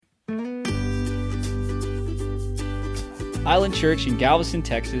Island Church in Galveston,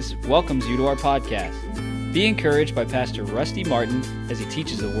 Texas welcomes you to our podcast. Be encouraged by Pastor Rusty Martin as he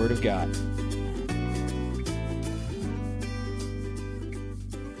teaches the Word of God.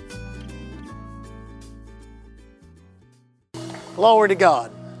 Glory to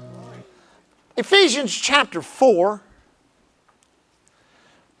God. Ephesians chapter 4,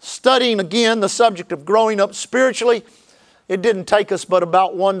 studying again the subject of growing up spiritually. It didn't take us but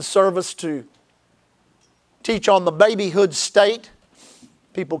about one service to teach on the babyhood state.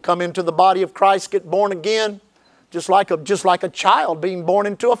 People come into the body of Christ, get born again, just like a child being born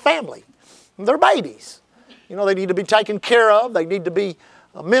into a family. They're babies. You know, they need to be taken care of. They need to be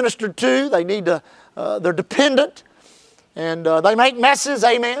ministered to. They're dependent. And they make messes,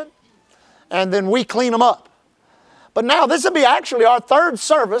 amen. And then we clean them up. But now this will be actually our third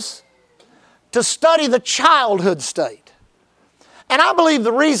service to study the childhood state. And I believe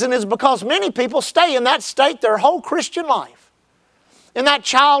the reason is because many people stay in that state their whole Christian life. In that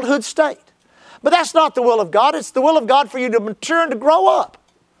childhood state. But that's not the will of God. It's the will of God for you to mature and to grow up.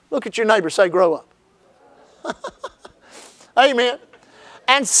 Look at your neighbor, say grow up. Amen.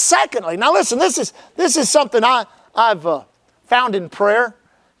 And secondly, now listen, this is something I've found in prayer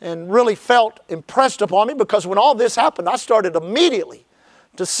and really felt impressed upon me, because when all this happened, I started immediately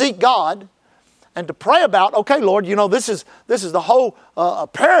to seek God and to pray about, okay, Lord, you know, this is the whole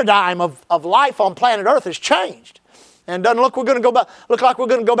paradigm of life on planet Earth has changed. And doesn't look like we're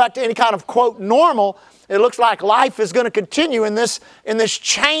going to go back to any kind of, quote, normal. It looks like life is going to continue in this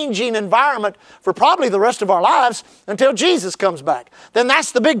changing environment for probably the rest of our lives until Jesus comes back. Then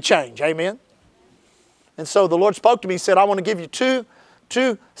that's the big change, amen? And so the Lord spoke to me, He said, I want to give you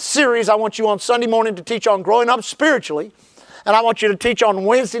two series. I want you on Sunday morning to teach on growing up spiritually. And I want you to teach on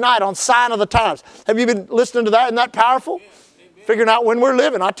Wednesday night on Sign of the Times. Have you been listening to that? Isn't that powerful? Yes, figuring out when we're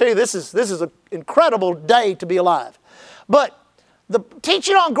living. I tell you, this is an incredible day to be alive. But the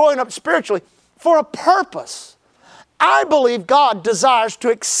teaching on growing up spiritually for a purpose. I believe God desires to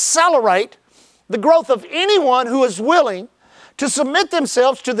accelerate the growth of anyone who is willing to submit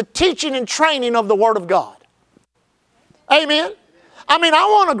themselves to the teaching and training of the Word of God. Amen? I mean, I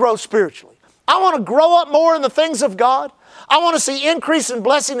want to grow spiritually. I want to grow up more in the things of God. I want to see increase and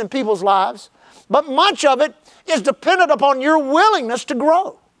blessing in people's lives. But much of it is dependent upon your willingness to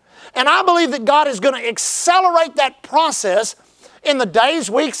grow. And I believe that God is going to accelerate that process in the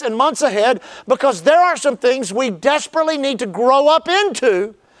days, weeks, and months ahead, because there are some things we desperately need to grow up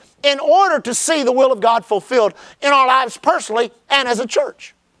into in order to see the will of God fulfilled in our lives personally and as a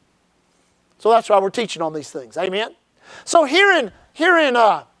church. So that's why we're teaching on these things. Amen? So we're in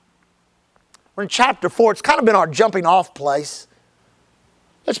chapter 4. It's kind of been our jumping off place.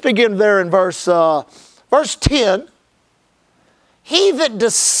 Let's begin there in verse 10. He that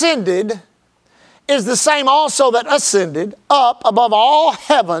descended is the same also that ascended up above all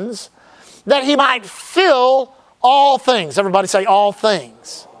heavens, that He might fill all things. Everybody say all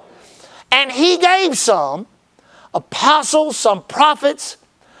things. And He gave some apostles, some prophets,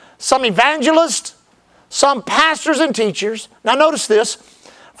 some evangelists, some pastors and teachers. Now notice this.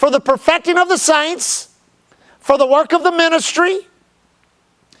 For the perfecting of the saints, for the work of the ministry,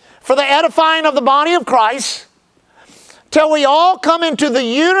 for the edifying of the body of Christ, till we all come into the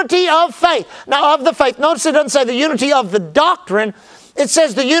unity of faith. Now, of the faith. Notice it doesn't say the unity of the doctrine. It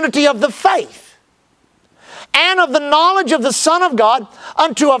says the unity of the faith. And of the knowledge of the Son of God,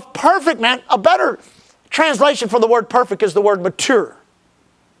 unto a perfect man. A better translation for the word perfect is the word mature.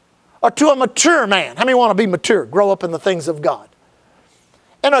 Or to a mature man. How many want to be mature? Grow up in the things of God.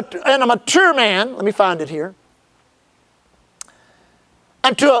 And a mature man, let me find it here.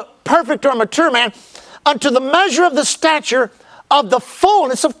 Unto a perfect or mature man, unto the measure of the stature of the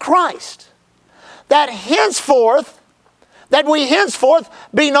fullness of Christ. That we henceforth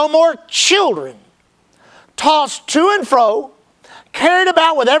be no more children, tossed to and fro, carried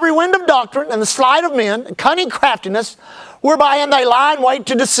about with every wind of doctrine and the sleight of men and cunning craftiness, whereby they lie in wait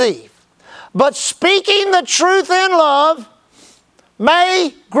to deceive. But speaking the truth in love,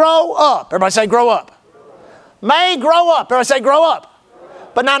 may grow up. Everybody say grow up. May grow up. Everybody say grow up.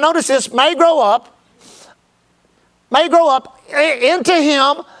 But now notice this. May grow up into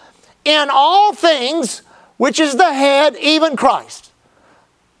Him in all things, which is the head, even Christ.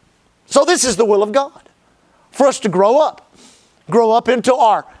 So this is the will of God. For us to grow up. Grow up into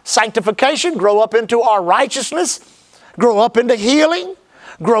our sanctification. Grow up into our righteousness. Grow up into healing.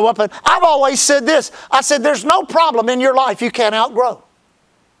 Grow up. I've always said this. I said there's no problem in your life you can't outgrow.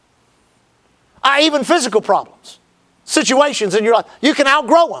 Even physical problems. Situations in your life. You can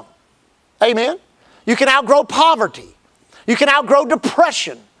outgrow them. Amen? You can outgrow poverty. You can outgrow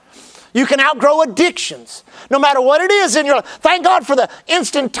depression. You can outgrow addictions. No matter what it is in your life. Thank God for the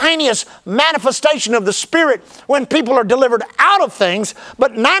instantaneous manifestation of the Spirit when people are delivered out of things.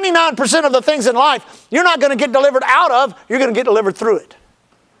 But 99% of the things in life, you're not going to get delivered out of. You're going to get delivered through it.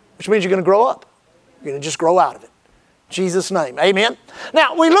 Which means you're going to grow up. You're going to just grow out of it. In Jesus' name. Amen.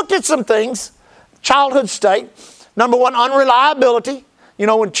 Now, we looked at some things. Childhood state. Number one, unreliability. You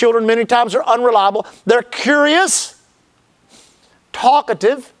know, when children many times are unreliable. They're curious,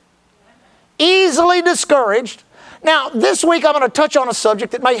 talkative, easily discouraged. Now, this week I'm going to touch on a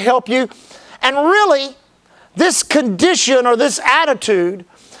subject that may help you. And really, this condition or this attitude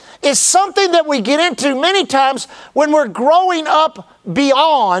is something that we get into many times when we're growing up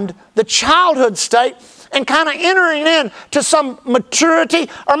beyond the childhood state and kind of entering into some maturity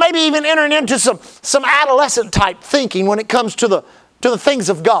or maybe even entering into some adolescent type thinking when it comes to the things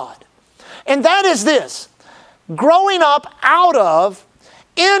of God. And that is this: growing up out of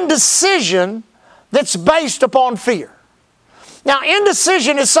indecision that's based upon fear. Now,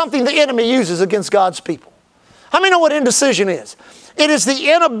 indecision is something the enemy uses against God's people. How many know what indecision is? It is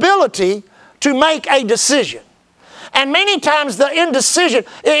the inability to make a decision. And many times the indecision,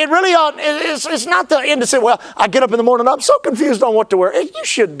 it really it's not the indecision. Well, I get up in the morning, I'm so confused on what to wear. You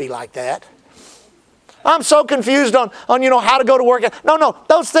shouldn't be like that. I'm so confused on how to go to work. No,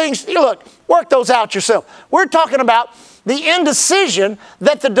 those things, look, work those out yourself. We're talking about the indecision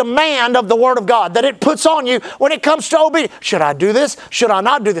that the demand of the Word of God, that it puts on you when it comes to obedience. Should I do this? Should I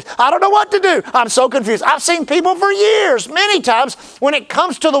not do this? I don't know what to do. I'm so confused. I've seen people for years, many times, when it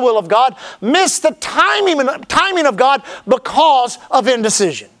comes to the will of God, miss the timing of God because of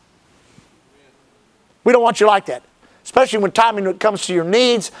indecision. We don't want you like that. Especially when timing when it comes to your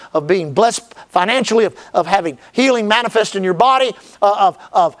needs of being blessed financially, of having healing manifest in your body,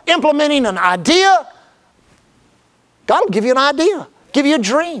 of implementing an idea. God will give you an idea, give you a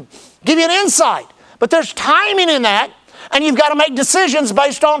dream, give you an insight. But there's timing in that, and you've got to make decisions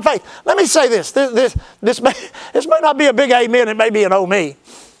based on faith. Let me say this. This may not be a big amen. It may be an oh me.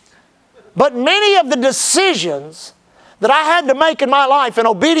 But many of the decisions that I had to make in my life in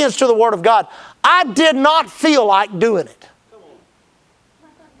obedience to the Word of God, I did not feel like doing it.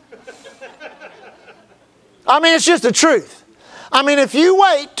 I mean, it's just the truth. I mean, if you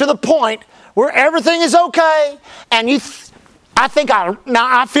wait to the point where everything is okay and I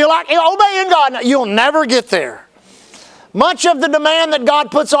feel like obeying God, you'll never get there. Much of the demand that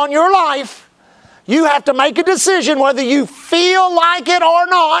God puts on your life, you have to make a decision whether you feel like it or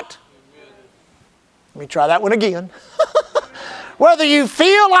not. Let me try that one again. Whether you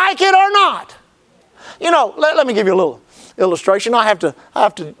feel like it or not. Let me give you a little illustration. I have to,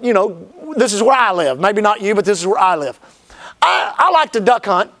 this is where I live. Maybe not you, but this is where I live. I like to duck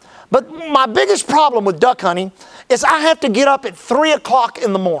hunt, but my biggest problem with duck hunting is I have to get up at 3 o'clock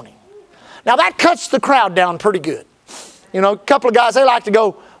in the morning. Now that cuts the crowd down pretty good. A couple of guys, they like to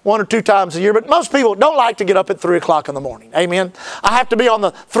go 1 or 2 times a year, but most people don't like to get up at 3 o'clock in the morning. Amen. I have to be on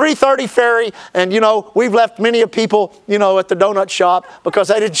the 3:30 ferry, and we've left many of people, at the donut shop because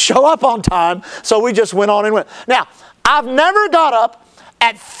they didn't show up on time, so we just went on and went. Now, I've never got up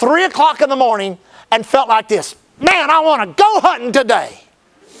at 3 o'clock in the morning and felt like this. Man, I want to go hunting today.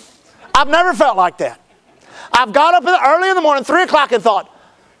 I've never felt like that. I've got up early in the morning, 3 o'clock, and thought,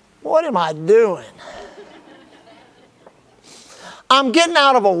 what am I doing? I'm getting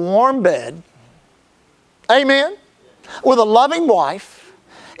out of a warm bed, amen, with a loving wife.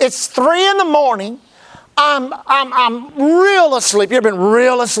 It's 3 in the morning. I'm real asleep. You ever been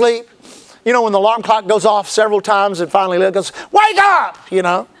real asleep? When the alarm clock goes off several times and finally it goes, wake up,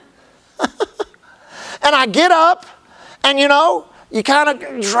 And I get up and, you kind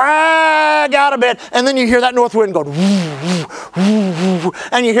of drag out of bed, and then you hear that north wind go, woo, woo, woo, woo,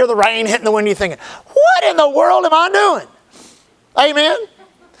 and you hear the rain hitting the window. You're thinking, what in the world am I doing? Amen?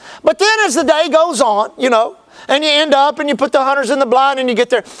 But then as the day goes on, and you end up and you put the hunters in the blind and you get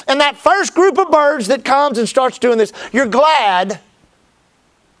there, and that first group of birds that comes and starts doing this, you're glad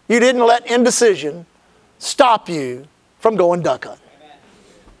you didn't let indecision stop you from going duck hunting.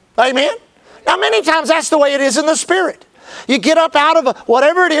 Amen? Now many times that's the way it is in the Spirit. You get up out of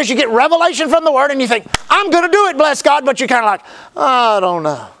whatever it is, you get revelation from the Word, and you think, I'm going to do it, bless God, but you're kind of like, I don't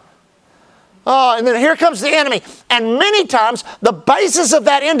know. Oh, and then here comes the enemy. And many times, the basis of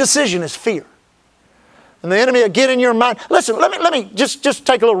that indecision is fear. And the enemy will get in your mind. Listen, let me just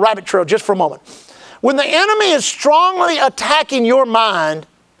take a little rabbit trail just for a moment. When the enemy is strongly attacking your mind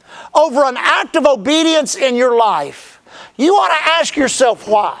over an act of obedience in your life, you ought to ask yourself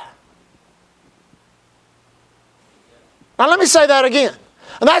why. Now let me say that again.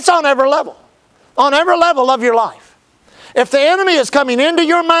 And that's on every level. On every level of your life. If the enemy is coming into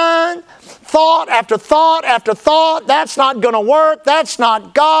your mind, thought after thought after thought, that's not going to work, that's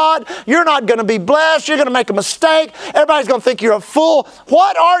not God, you're not going to be blessed, you're going to make a mistake, everybody's going to think you're a fool.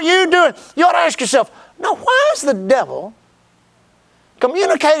 What are you doing? You ought to ask yourself, now why is the devil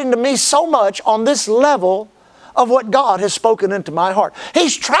communicating to me so much on this level of what God has spoken into my heart?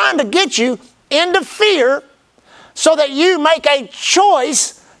 He's trying to get you into fear so that you make a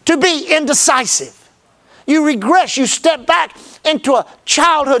choice to be indecisive. You regress, you step back into a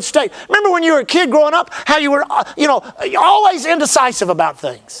childhood state. Remember when you were a kid growing up, how you were, always indecisive about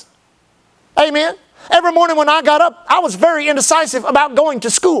things. Amen? Every morning when I got up, I was very indecisive about going to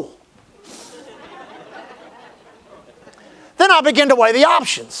school. Then I began to weigh the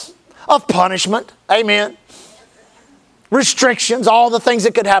options of punishment. Amen? Restrictions, all the things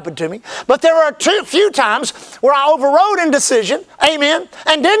that could happen to me. But there were few times where I overrode indecision, amen,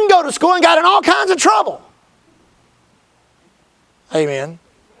 and didn't go to school and got in all kinds of trouble. Amen.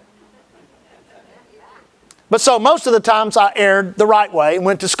 But so most of the times I erred the right way and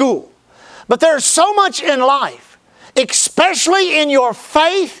went to school. But there's so much in life, especially in your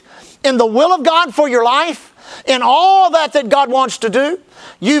faith, in the will of God for your life, in all that God wants to do.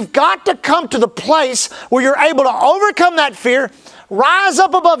 You've got to come to the place where you're able to overcome that fear, rise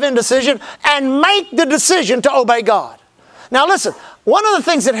up above indecision, and make the decision to obey God. Now listen, one of the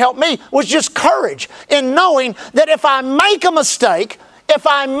things that helped me was just courage in knowing that if I make a mistake,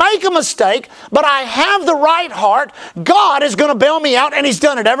 but I have the right heart, God is going to bail me out, and He's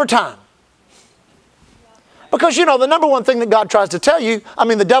done it every time. Because the number one thing that the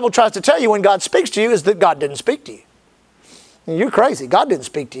devil tries to tell you when God speaks to you is that God didn't speak to you. You're crazy. God didn't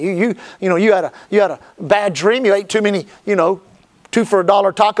speak to you. You had a bad dream. You ate too many, 2 for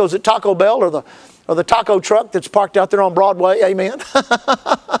 $1 tacos at Taco Bell or the taco truck that's parked out there on Broadway. Amen.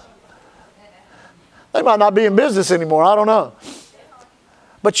 They might not be in business anymore. I don't know.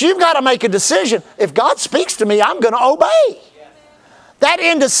 But you've got to make a decision. If God speaks to me, I'm going to obey. That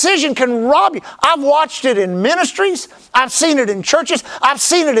indecision can rob you. I've watched it in ministries. I've seen it in churches. I've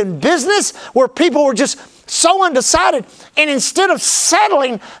seen it in business where people were just so undecided. And instead of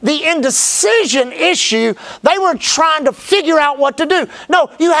settling the indecision issue, they were trying to figure out what to do. No,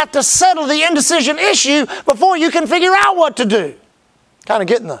 you have to settle the indecision issue before you can figure out what to do. Kind of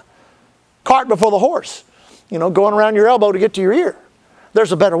getting the cart before the horse. Going around your elbow to get to your ear.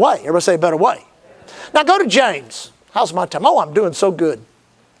 There's a better way. Everybody say a better way. Now go to James. How's my time? Oh, I'm doing so good.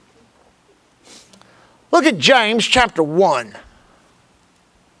 Look at James chapter 1.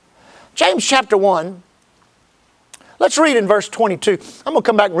 James chapter 1. Let's read in verse 22. I'm going to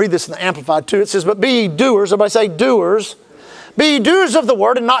come back and read this in the Amplified too. It says, but be ye doers. Everybody say doers. Be ye doers of the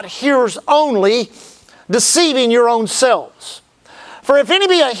word and not hearers only, deceiving your own selves. For if any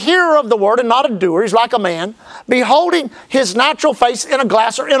be a hearer of the word and not a doer, he's like a man, beholding his natural face in a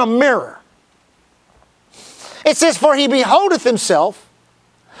glass or in a mirror. It says, for he beholdeth himself,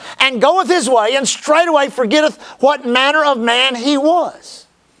 and goeth his way, and straightway forgetteth what manner of man he was.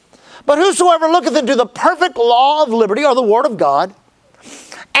 But whosoever looketh into the perfect law of liberty, or the word of God,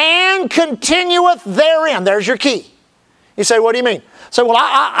 and continueth therein. There's your key. You say, what do you mean? So, well,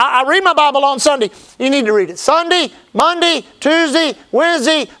 I read my Bible on Sunday. You need to read it Sunday, Monday, Tuesday,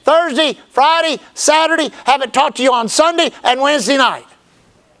 Wednesday, Thursday, Friday, Saturday. Have it taught to you on Sunday and Wednesday night.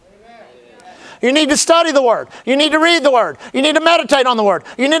 You need to study the Word. You need to read the Word. You need to meditate on the Word.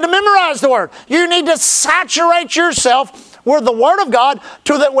 You need to memorize the Word. You need to saturate yourself with the Word of God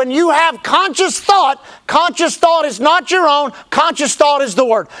so that when you have conscious thought is not your own. Conscious thought is the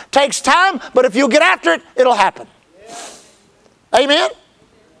Word. Takes time, but if you get after it, it'll happen. Amen?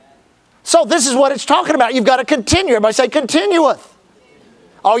 So this is what it's talking about. You've got to continue. Everybody say continueth.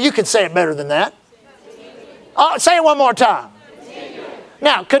 Oh, you can say it better than that. Say it one more time.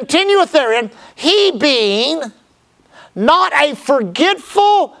 Now, continueth therein, he being not a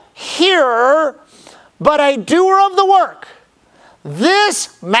forgetful hearer, but a doer of the work.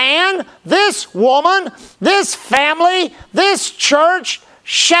 This man, this woman, this family, this church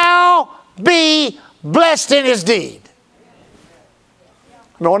shall be blessed in his deed.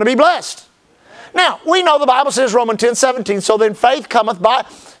 I want to be blessed. Now, we know the Bible says, Romans 10:17, so then faith cometh by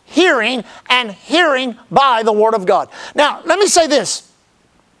hearing, and hearing by the Word of God. Now, let me say this.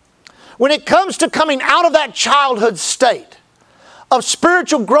 When it comes to coming out of that childhood state of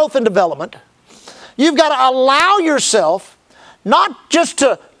spiritual growth and development, you've got to allow yourself not just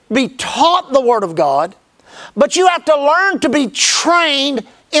to be taught the Word of God, but you have to learn to be trained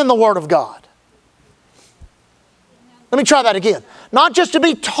in the Word of God. Let me try that again. Not just to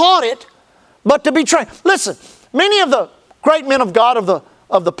be taught it, but to be trained. Listen, many of the great men of God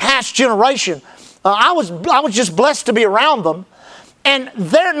of the past generation I was just blessed to be around them. And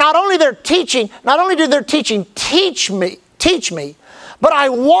not only do their teaching teach me, but I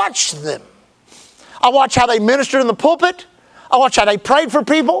watched them. I watched how they ministered in the pulpit. I watched how they prayed for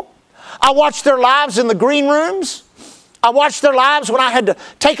people. I watched their lives in the green rooms. I watched their lives when I had to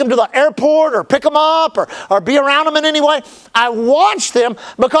take them to the airport or pick them up or be around them in any way. I watched them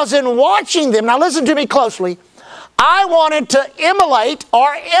because in watching them, now listen to me closely, I wanted to emulate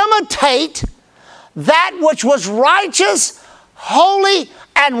or imitate that which was righteous, holy,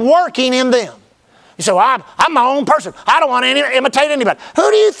 and working in them. You say, well, I'm my own person. I don't want to imitate anybody.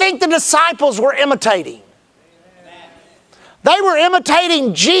 Who do you think the disciples were imitating? They were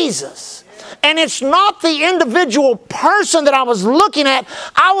imitating Jesus. And it's not the individual person that I was looking at.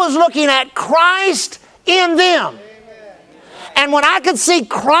 I was looking at Christ in them. And when I could see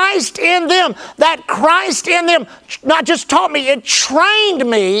Christ in them, that Christ in them not just taught me, it trained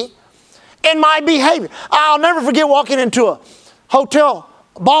me in my behavior. I'll never forget walking into a hotel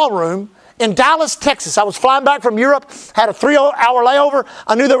ballroom in Dallas, Texas. I was flying back from Europe, had a 3-hour layover.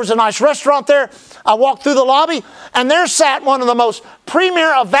 I knew there was a nice restaurant there. I walked through the lobby, and there sat one of the most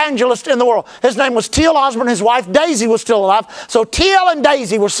premier evangelists in the world. His name was T.L. Osborne. His wife, Daisy, was still alive. So T.L. and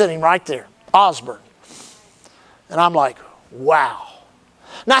Daisy were sitting right there, Osborne. And I'm like, wow.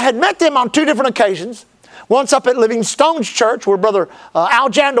 Now, I had met them on 2 different occasions. Once up at Living Stones Church, where Brother Al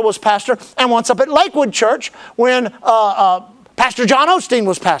Janda was pastor, and once up at Lakewood Church when Pastor John Osteen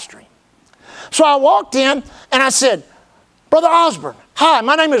was pastoring. So I walked in and I said, Brother Osborne, hi,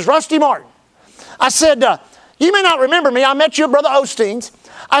 my name is Rusty Martin. I said, you may not remember me. I met you at Brother Osteen's.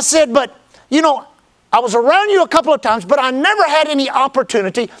 I said, but, you know, I was around you a couple of times, but I never had any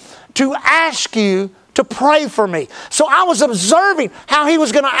opportunity to ask you to pray for me. So I was observing how he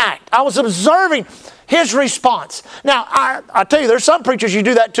was going to act. I was observing his response. Now, I tell you, there's some preachers you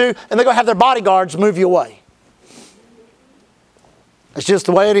do that to, and they're going to have their bodyguards move you away. It's just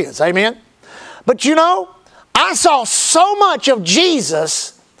the way it is. Amen? But you know, I saw so much of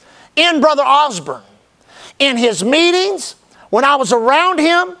Jesus in Brother Osborne. In his meetings, when I was around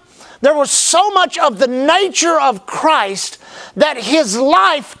him, there was so much of the nature of Christ that his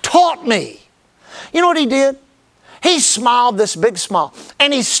life taught me. You know what he did? He smiled this big smile,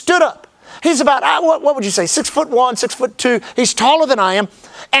 and he stood up. He's about, what would you say, 6'1", 6'2". He's taller than I am.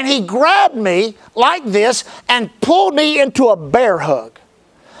 And he grabbed me like this and pulled me into a bear hug.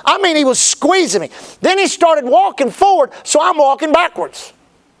 I mean, he was squeezing me. Then he started walking forward, so I'm walking backwards.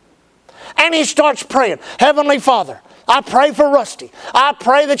 And he starts praying, Heavenly Father, I pray for Rusty. I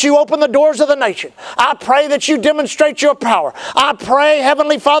pray that you open the doors of the nation. I pray that you demonstrate your power. I pray,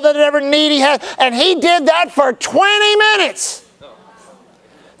 Heavenly Father, that every need he has. And he did that for 20 minutes.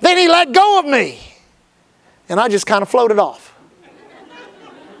 Then he let go of me. And I just kind of floated off.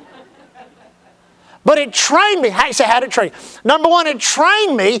 But it trained me. How did it train? Number one, it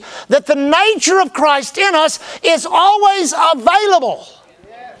trained me that the nature of Christ in us is always available.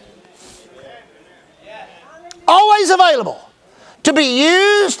 Always available. To be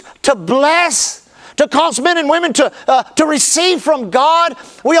used, to bless, to cause men and women to receive from God.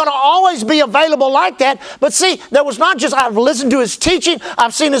 We ought to always be available like that. But see, there was not just I've listened to his teaching,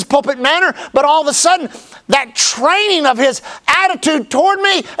 I've seen his pulpit manner, but all of a sudden, that training of his attitude toward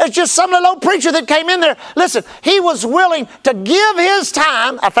me is just some little preacher that came in there. Listen, he was willing to give his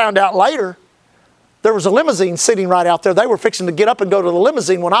time. I found out later, there was a limousine sitting right out there. They were fixing to get up and go to the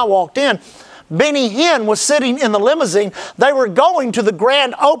limousine when I walked in. Benny Hinn was sitting in the limousine. They were going to the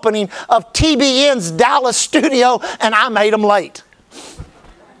grand opening of TBN's Dallas studio, and I made them late.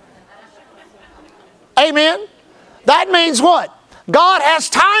 Amen? That means what? God has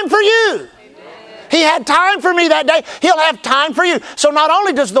time for you. He had time for me that day. He'll have time for you. So not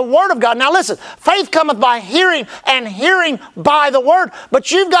only does the Word of God, now listen, faith cometh by hearing and hearing by the Word, but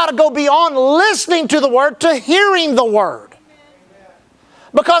you've got to go beyond listening to the Word to hearing the Word.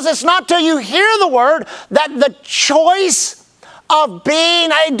 Because it's not till you hear the Word that the choice of being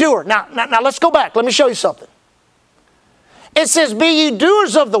a doer. Now let's go back. Let me show you something. It says, be ye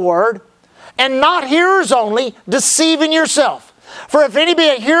doers of the Word and not hearers only, deceiving yourself. For if any be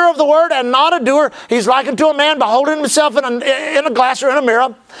a hearer of the word and not a doer, he's likened to a man beholding himself in a glass or in a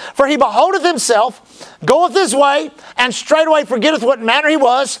mirror. For he beholdeth himself, goeth his way, and straightway forgetteth what manner he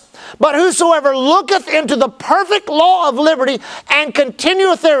was. But whosoever looketh into the perfect law of liberty and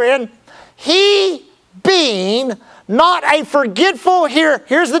continueth therein, he being not a forgetful hearer,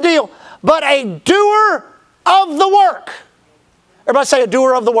 here's the deal, but a doer of the work. Everybody say a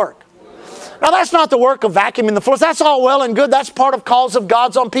doer of the work. Now, that's not the work of vacuuming the floors. That's all well and good. That's part of calls of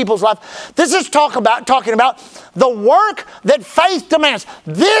God's on people's life. This is talking about the work that faith demands.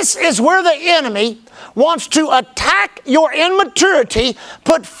 This is where the enemy wants to attack your immaturity,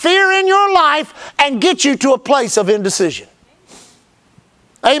 put fear in your life, and get you to a place of indecision.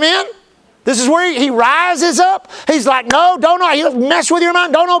 Amen? This is where he rises up. He's like, no, don't. He'll mess with your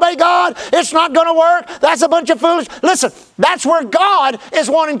mind. Don't obey God. It's not going to work. That's a bunch of foolish. Listen, that's where God is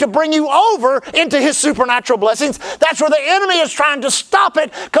wanting to bring you over into His supernatural blessings. That's where the enemy is trying to stop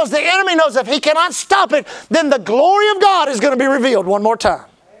it, because the enemy knows if he cannot stop it, then the glory of God is going to be revealed one more time.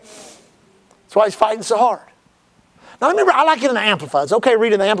 That's why he's fighting so hard. Now remember, I like it in the Amplified. It's okay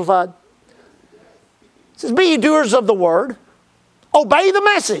reading the Amplified. It says, be ye doers of the word. Obey the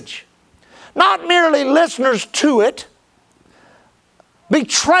message. Not merely listeners to it,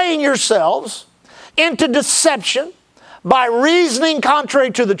 betraying yourselves into deception by reasoning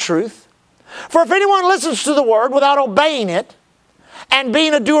contrary to the truth. For if anyone listens to the word without obeying it and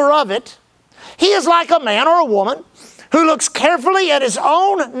being a doer of it, he is like a man or a woman who looks carefully at his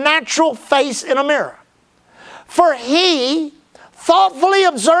own natural face in a mirror. For he thoughtfully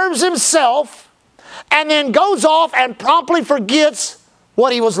observes himself and then goes off and promptly forgets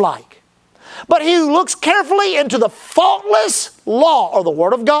what he was like. But he who looks carefully into the faultless law, or the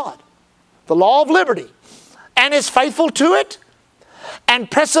Word of God, the law of liberty, and is faithful to it,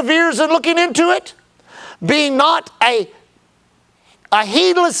 and perseveres in looking into it, being not a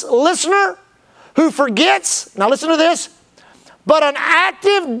heedless listener who forgets, now listen to this, but an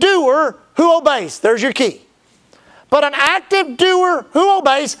active doer who obeys. There's your key. But an active doer who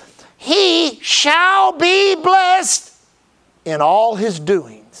obeys, he shall be blessed in all his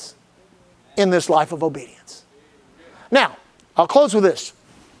doings in this life of obedience. Now, I'll close with this.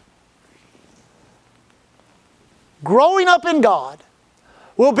 Growing up in God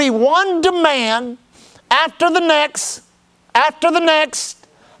will be one demand after the next, after the next,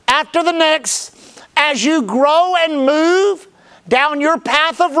 after the next, as you grow and move down your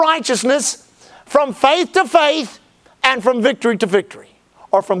path of righteousness from faith to faith and from victory to victory,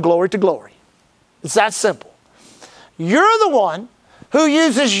 or from glory to glory. It's that simple. You're the one who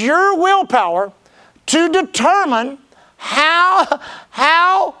uses your willpower to determine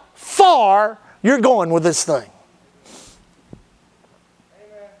how far you're going with this thing.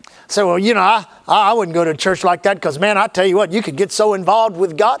 So, well, you know, I wouldn't go to a church like that because, man, I tell you what, you could get so involved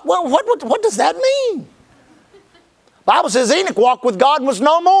with God. Well, what does that mean? The Bible says Enoch walked with God and was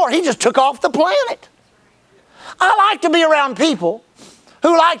no more. He just took off the planet. I like to be around people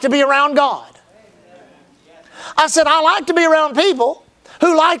who like to be around God. I said, I like to be around people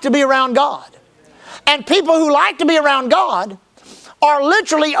who like to be around God. And people who like to be around God are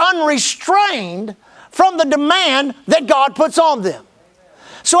literally unrestrained from the demand that God puts on them.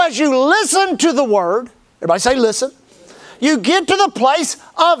 So as you listen to the Word, everybody say listen, you get to the place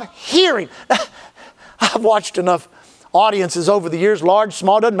of hearing. I've watched enough audiences over the years, large,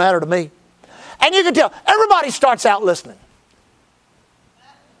 small, doesn't matter to me. And you can tell, everybody starts out listening.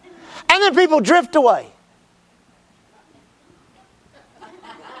 And then people drift away.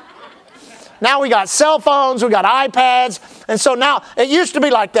 Now we got cell phones, we got iPads, and so now, it used to be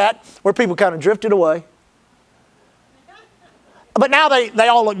like that, where people kind of drifted away. But now they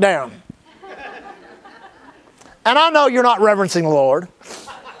all look down. And I know you're not reverencing the Lord.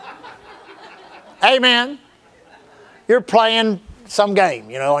 Amen. You're playing some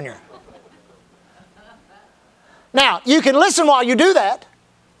game, you know, on your... Now, you can listen while you do that.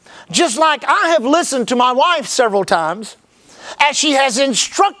 Just like I have listened to my wife several times as she has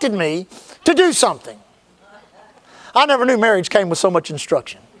instructed me to do something. I never knew marriage came with so much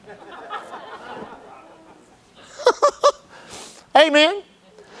instruction. Amen.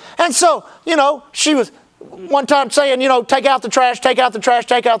 And so, you know, she was one time saying, you know, take out the trash, take out the trash,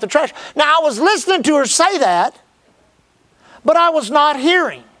 take out the trash. Now, I was listening to her say that, but I was not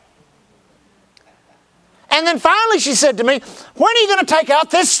hearing. And then finally she said to me, when are you going to take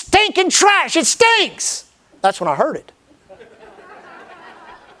out this stinking trash? It stinks. That's when I heard it.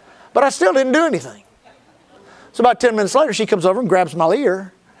 But I still didn't do anything. So about 10 minutes later, she comes over and grabs my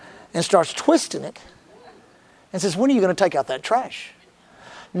ear and starts twisting it and says, when are you going to take out that trash?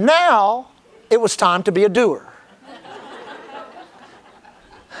 Now, it was time to be a doer.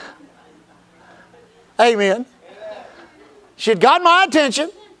 Amen. She had got my attention.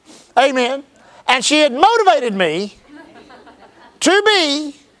 Amen. And she had motivated me to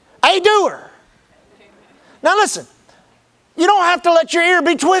be a doer. Now listen, you don't have to let your ear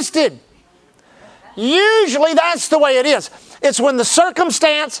be twisted. Usually that's the way it is. It's when the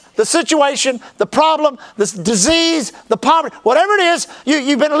circumstance, the situation, the problem, the disease, the poverty, whatever it is,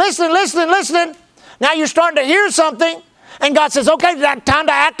 you've been listening. Now you're starting to hear something, and God says, okay, time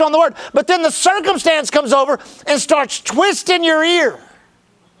to act on the word. But then the circumstance comes over and starts twisting your ear.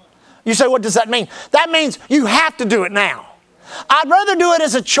 You say, what does that mean? That means you have to do it now. I'd rather do it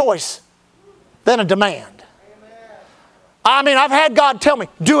as a choice than a demand. I mean, I've had God tell me,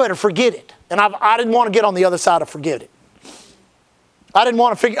 do it or forget it. And I didn't want to get on the other side of forget it. I didn't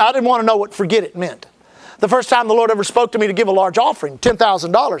want to know what forget it meant. The first time the Lord ever spoke to me to give a large offering,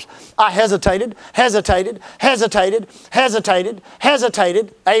 $10,000, I hesitated.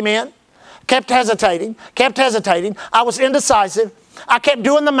 Amen. Kept hesitating. I was indecisive. I kept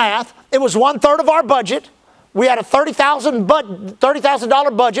doing the math. It was 1/3 of our budget. We had a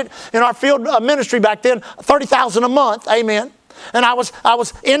 $30,000 budget in our field ministry back then, $30,000 a month. Amen. And I was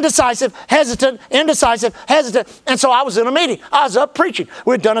indecisive, hesitant. And so I was in a meeting. I was up preaching.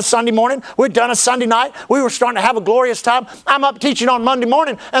 We'd done a Sunday morning. We'd done a Sunday night. We were starting to have a glorious time. I'm up teaching on Monday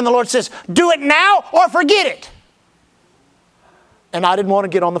morning, and the Lord says, do it now or forget it. And I didn't want to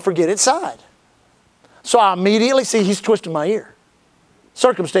get on the forget it side. So I immediately, he's twisting my ear.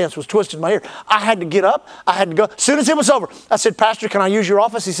 Circumstance was twisting my ear. I had to get up. I had to go. As soon as it was over, I said, Pastor, can I use your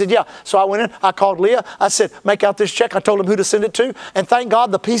office? He said, yeah. So I went in. I called Leah. I said, make out this check. I told him who to send it to. And thank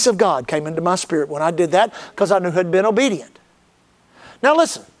God the peace of God came into my spirit when I did that, because I knew I'd been obedient. Now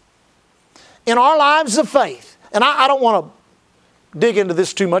listen. In our lives of faith, and I don't want to dig into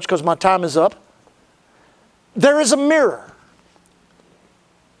this too much because my time is up. There is a mirror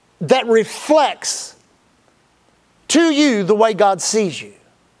that reflects to you the way God sees you.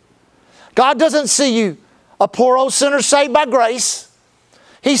 God doesn't see you a poor old sinner saved by grace.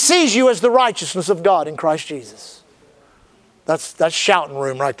 He sees you as the righteousness of God in Christ Jesus. That's shouting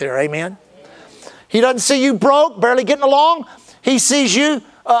room right there. Amen. He doesn't see you broke, barely getting along. He sees you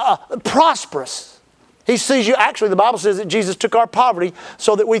prosperous. He sees you, actually the Bible says that Jesus took our poverty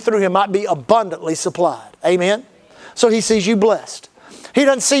so that we through Him might be abundantly supplied. Amen. So He sees you blessed. He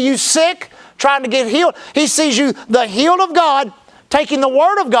doesn't see you sick, trying to get healed. He sees you, the healed of God, taking the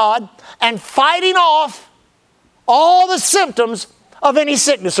Word of God and fighting off all the symptoms of any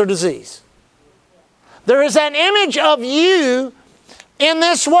sickness or disease. There is an image of you in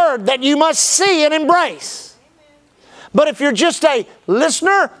this Word that you must see and embrace. But if you're just a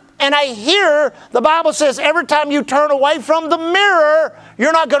listener and a hearer, the Bible says every time you turn away from the mirror,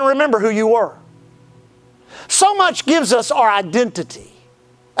 you're not going to remember who you were. So much gives us our identity.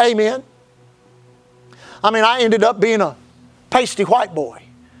 Amen. I mean, I ended up being a pasty white boy.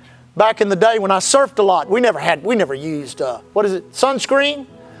 Back in the day when I surfed a lot, we never used, sunscreen?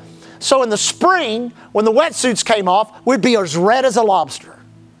 So in the spring, when the wetsuits came off, we'd be as red as a lobster.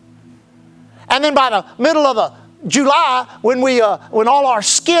 And then by the middle of July, when all our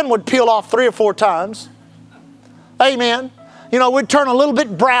skin would peel off 3 or 4 times, amen, we'd turn a little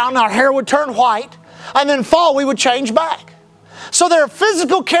bit brown, our hair would turn white, and then fall we would change back. So there are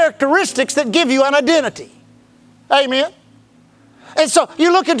physical characteristics that give you an identity. Amen. And so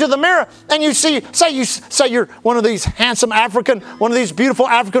you look into the mirror and you say you're one of these handsome one of these beautiful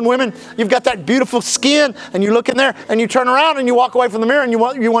African women. You've got that beautiful skin, and you look in there and you turn around and you walk away from the mirror and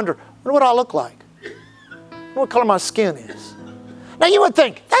you wonder, what do I look like? What color my skin is? Now you would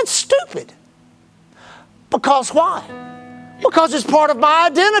think, that's stupid. Because why? Because it's part of my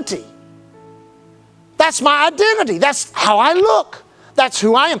identity. That's my identity. That's how I look. That's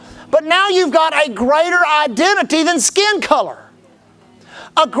who I am. But now you've got a greater identity than skin color.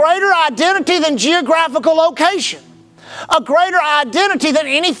 A greater identity than geographical location. A greater identity than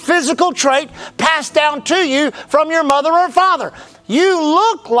any physical trait passed down to you from your mother or father. You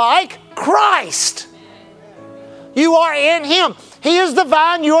look like Christ. You are in Him. He is the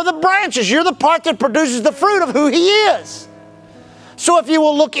vine, you are the branches. You're the part that produces the fruit of who He is. So if you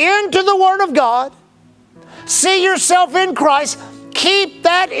will look into the Word of God, see yourself in Christ, keep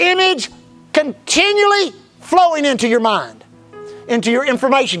that image continually flowing into your mind, into your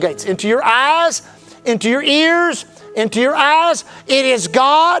information gates, into your eyes, into your ears, into your eyes. It is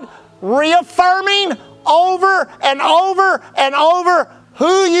God reaffirming over and over and over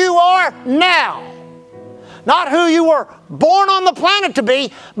who you are now. Not who you were born on the planet to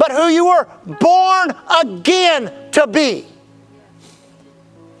be, but who you were born again to be.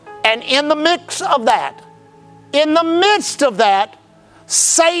 And in the midst of that,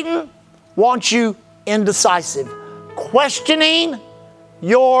 Satan wants you indecisive, questioning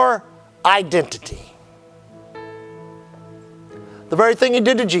your identity. The very thing he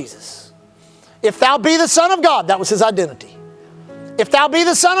did to Jesus. If thou be the Son of God, that was his identity. If thou be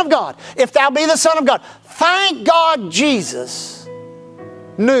the Son of God, if thou be the Son of God, Thank God Jesus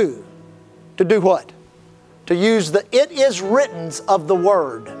knew to do what? To use the "it is writtens" of the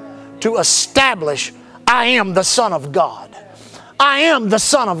Word to establish, I am the Son of God. I am the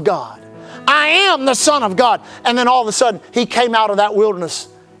Son of God. I am the Son of God. And then all of a sudden, He came out of that wilderness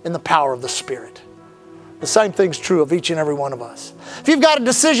in the power of the Spirit. The same thing's true of each and every one of us. If you've got a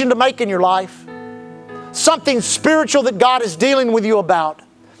decision to make in your life, something spiritual that God is dealing with you about,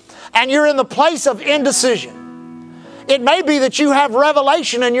 and you're in the place of indecision, it may be that you have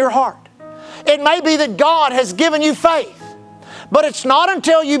revelation in your heart. It may be that God has given you faith. But it's not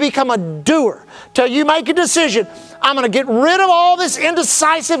until you become a doer, till you make a decision, I'm going to get rid of all this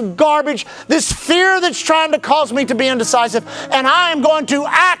indecisive garbage, this fear that's trying to cause me to be indecisive, and I am going to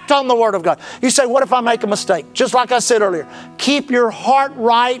act on the Word of God. You say, what if I make a mistake? Just like I said earlier, keep your heart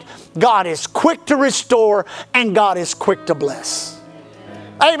right. God is quick to restore, and God is quick to bless.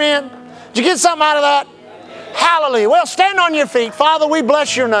 Amen. Did you get something out of that? Hallelujah. Well, stand on your feet. Father, we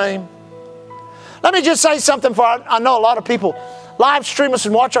bless your name. Let me just say something, for I know a lot of people live stream us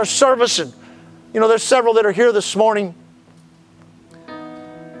and watch our service, and there's several that are here this morning.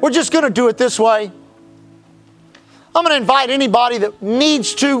 We're just going to do it this way. I'm going to invite anybody that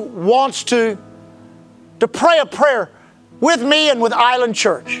needs to, wants to pray a prayer with me and with Island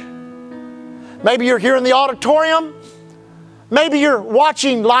Church. Maybe you're here in the auditorium. Maybe you're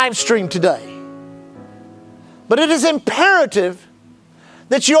watching live stream today. But it is imperative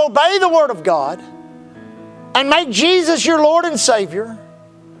that you obey the Word of God and make Jesus your Lord and Savior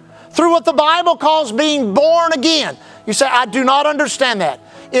through what the Bible calls being born again. You say, I do not understand that.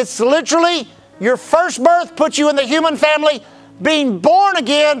 It's literally your first birth puts you in the human family. Being born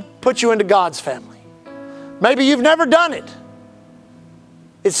again puts you into God's family. Maybe you've never done it.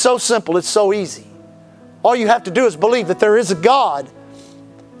 It's so simple. It's so easy. All you have to do is believe that there is a God,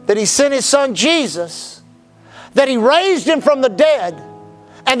 that He sent His Son Jesus, that He raised Him from the dead,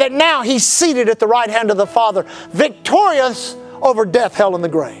 and that now He's seated at the right hand of the Father, victorious over death, hell, and the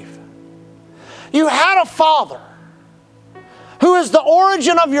grave. You had a Father who is the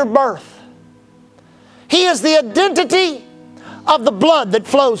origin of your birth. He is the identity of the blood that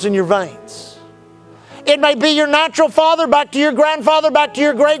flows in your veins. It may be your natural father, back to your grandfather, back to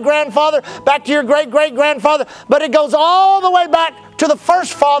your great-grandfather, back to your great-great-grandfather, but it goes all the way back to the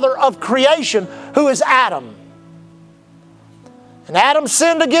first father of creation, who is Adam. And Adam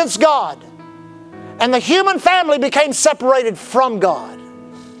sinned against God, and the human family became separated from God.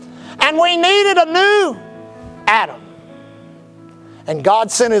 And we needed a new Adam. And God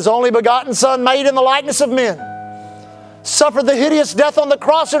sent His only begotten Son, made in the likeness of men, suffered the hideous death on the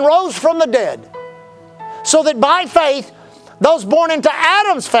cross, and rose from the dead, so that by faith, those born into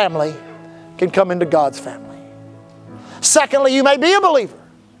Adam's family can come into God's family. Secondly, you may be a believer.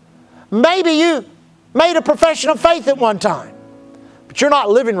 Maybe you made a profession of faith at one time, but you're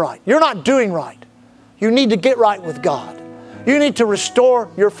not living right. You're not doing right. You need to get right with God. You need to restore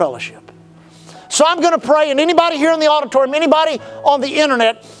your fellowship. So I'm going to pray, and anybody here in the auditorium, anybody on the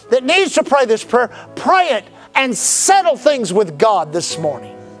internet that needs to pray this prayer, pray it and settle things with God this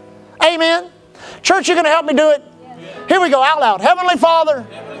morning. Amen. Church, you're going to help me do it? Here we go, out loud. Heavenly Father,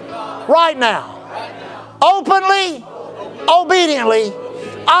 right now, openly, obediently,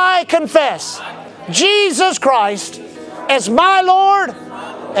 I confess Jesus Christ as my Lord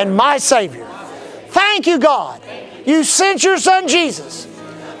and my Savior. Thank you, God. You sent your Son Jesus,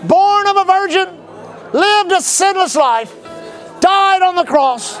 born of a virgin, lived a sinless life, died on the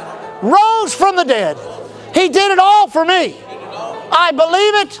cross, rose from the dead. He did it all for me. I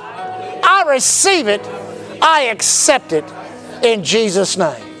believe it. I receive it. I accept it in Jesus'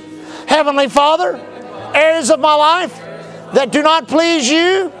 name. Heavenly Father, areas of my life that do not please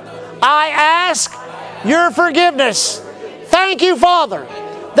you, I ask your forgiveness. Thank you, Father,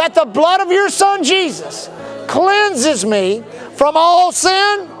 that the blood of your Son Jesus cleanses me from all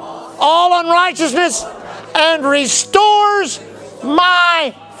sin, all unrighteousness, and restores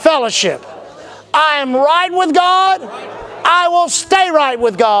my fellowship. I am right with God. I will stay right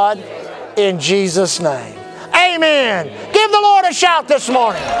with God in Jesus' name. Amen. Give the Lord a shout this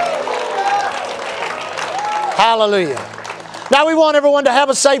morning. Hallelujah. Now we want everyone to have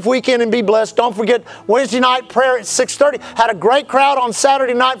a safe weekend and be blessed. Don't forget Wednesday night prayer at 6:30. Had a great crowd on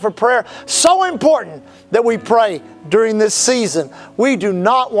Saturday night for prayer. So important that we pray during this season. We do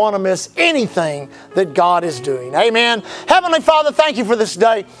not want to miss anything that God is doing. Amen. Heavenly Father, thank you for this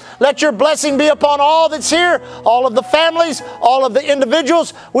day. Let your blessing be upon all that's here, all of the families, all of the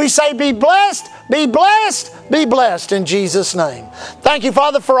individuals. We say be blessed, be blessed, be blessed in Jesus' name. Thank you,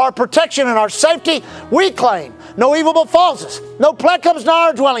 Father, for our protection and our safety. We claim No evil befalls us. No plague comes nigh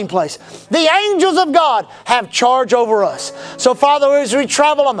our dwelling place. The angels of God have charge over us. So, Father, as we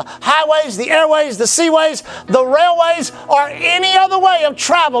travel on the highways, the airways, the seaways, the railways, or any other way of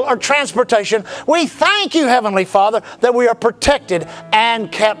travel or transportation, we thank you, Heavenly Father, that we are protected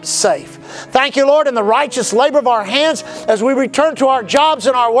and kept safe. Thank you, Lord, in the righteous labor of our hands as we return to our jobs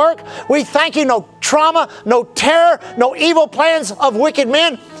and our work. We thank you, no trauma, no terror, no evil plans of wicked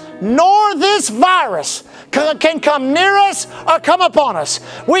men, nor this virus can come near us or come upon us.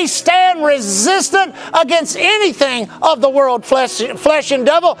 We stand resistant against anything of the world, flesh and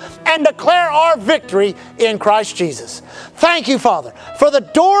devil, and declare our victory in Christ Jesus. Thank you, Father, for the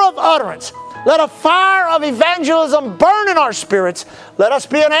door of utterance. Let a fire of evangelism burn in our spirits. Let us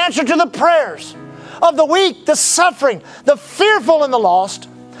be an answer to the prayers of the weak, the suffering, the fearful, and the lost.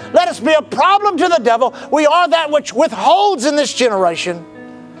 Let us be a problem to the devil. We are that which withholds in this generation.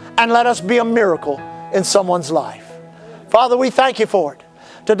 And let us be a miracle in someone's life. Father, we thank you for it.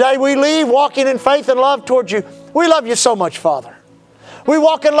 Today we leave walking in faith and love towards you. We love you so much, Father. We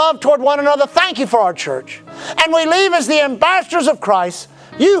walk in love toward one another. Thank you for our church. And we leave as the ambassadors of Christ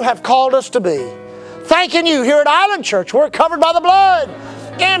you have called us to be. Thanking you here at Island Church. We're covered by the blood,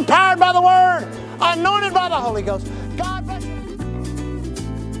 empowered by the Word, anointed by the Holy Ghost. God bless you.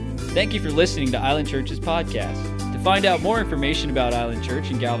 Thank you for listening to Island Church's podcast. To find out more information about Island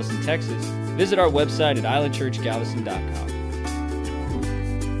Church in Galveston, Texas, visit our website at islandchurchgalveston.com.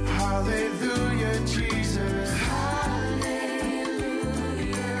 Hallelujah, Jesus.